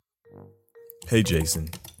Hey Jason,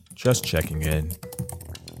 just checking in.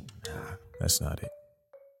 That's not it.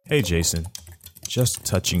 Hey Jason, just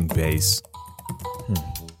touching base. I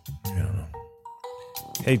don't know.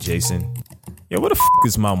 Hey Jason, where the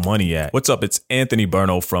is my money at? What's up? It's Anthony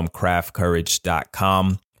Burno from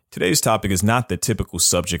craftcourage.com. Today's topic is not the typical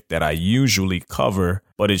subject that I usually cover,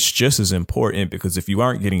 but it's just as important because if you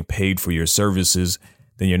aren't getting paid for your services,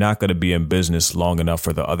 then you're not going to be in business long enough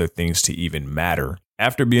for the other things to even matter.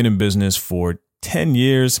 After being in business for 10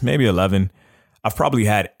 years, maybe 11, I've probably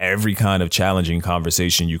had every kind of challenging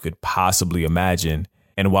conversation you could possibly imagine.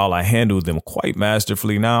 And while I handled them quite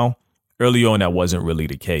masterfully now, early on that wasn't really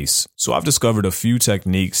the case. So I've discovered a few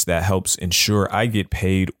techniques that helps ensure I get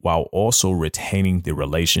paid while also retaining the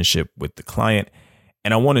relationship with the client.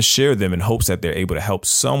 And I want to share them in hopes that they're able to help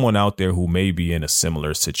someone out there who may be in a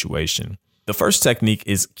similar situation. The first technique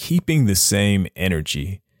is keeping the same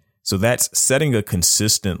energy. So that's setting a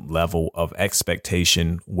consistent level of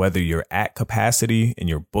expectation, whether you're at capacity and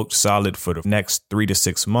you're booked solid for the next 3 to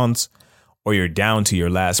 6 months, or you're down to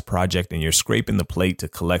your last project and you're scraping the plate to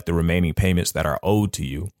collect the remaining payments that are owed to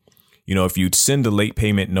you. You know, if you'd send a late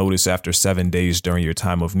payment notice after 7 days during your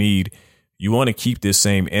time of need, you want to keep this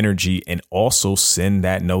same energy and also send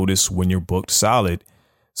that notice when you're booked solid.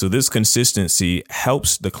 So this consistency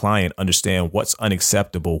helps the client understand what's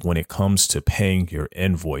unacceptable when it comes to paying your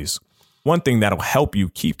invoice. One thing that'll help you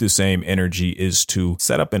keep the same energy is to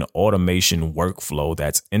set up an automation workflow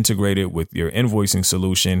that's integrated with your invoicing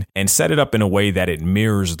solution and set it up in a way that it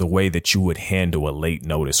mirrors the way that you would handle a late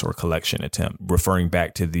notice or collection attempt. Referring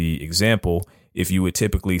back to the example, if you would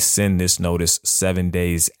typically send this notice 7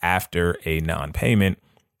 days after a non-payment,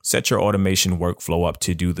 set your automation workflow up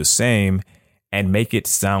to do the same and make it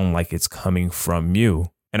sound like it's coming from you.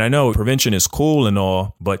 And I know prevention is cool and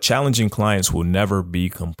all, but challenging clients will never be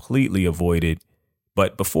completely avoided.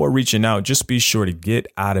 But before reaching out, just be sure to get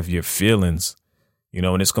out of your feelings.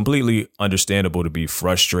 And it's completely understandable to be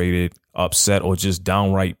frustrated, upset, or just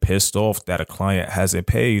downright pissed off that a client hasn't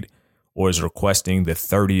paid or is requesting the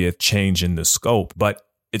 30th change in the scope. But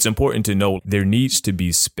it's important to note there needs to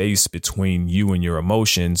be space between you and your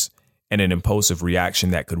emotions and an impulsive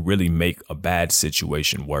reaction that could really make a bad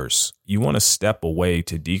situation worse. You want to step away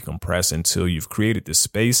to decompress until you've created the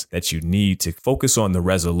space that you need to focus on the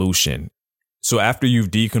resolution. So after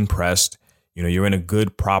you've decompressed, you're in a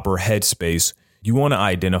good, proper headspace, you want to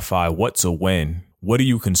identify what's a win. What do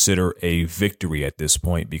you consider a victory at this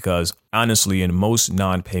point? Because honestly, in most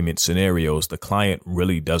non-payment scenarios, the client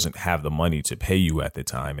really doesn't have the money to pay you at the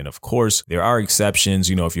time. And of course, there are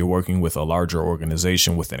exceptions. If you're working with a larger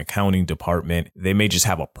organization with an accounting department, they may just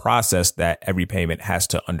have a process that every payment has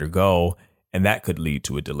to undergo, and that could lead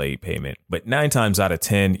to a delayed payment. But 9 times out of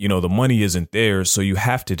 10, the money isn't there. So you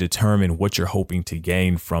have to determine what you're hoping to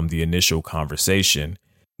gain from the initial conversation.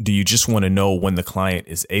 Do you just want to know when the client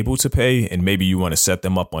is able to pay, and maybe you want to set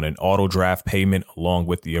them up on an auto draft payment along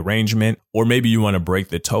with the arrangement? Or maybe you want to break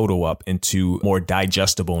the total up into more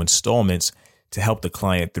digestible installments to help the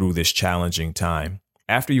client through this challenging time.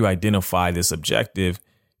 After you identify this objective,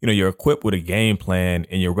 you're equipped with a game plan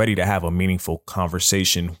and you're ready to have a meaningful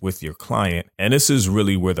conversation with your client. And this is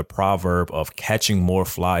really where the proverb of catching more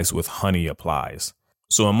flies with honey applies.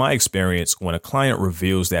 So in my experience, when a client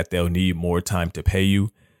reveals that they'll need more time to pay you,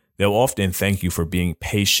 they'll often thank you for being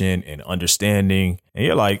patient and understanding. And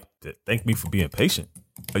you're like, thank me for being patient.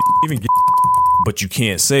 But you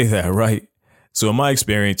can't say that, right? So in my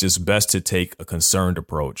experience, it's best to take a concerned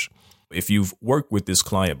approach. If you've worked with this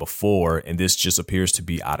client before and this just appears to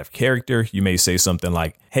be out of character, you may say something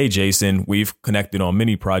like, hey, Jason, we've connected on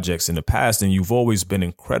many projects in the past and you've always been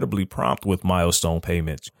incredibly prompt with milestone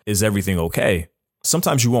payments. Is everything okay?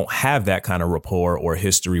 Sometimes you won't have that kind of rapport or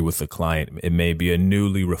history with the client. It may be a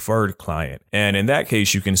newly referred client. And in that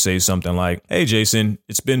case, you can say something like, hey, Jason,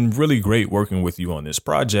 it's been really great working with you on this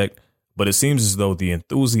project, but it seems as though the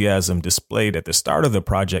enthusiasm displayed at the start of the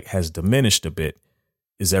project has diminished a bit.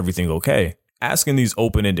 Is everything okay? Asking these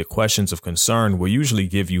open-ended questions of concern will usually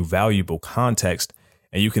give you valuable context,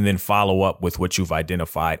 and you can then follow up with what you've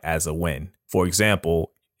identified as a win. For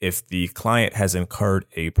example, if the client has incurred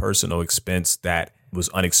a personal expense that was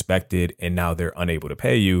unexpected and now they're unable to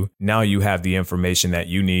pay you, now you have the information that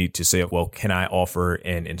you need to say, well, can I offer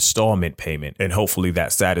an installment payment? And hopefully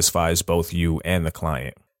that satisfies both you and the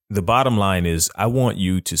client. The bottom line is I want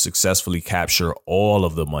you to successfully capture all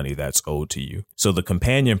of the money that's owed to you. So the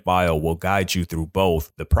companion file will guide you through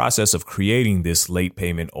both the process of creating this late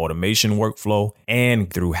payment automation workflow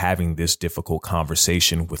and through having this difficult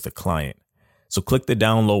conversation with the client. So click the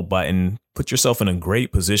download button, put yourself in a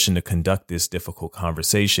great position to conduct this difficult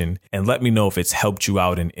conversation, and let me know if it's helped you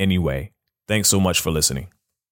out in any way. Thanks so much for listening.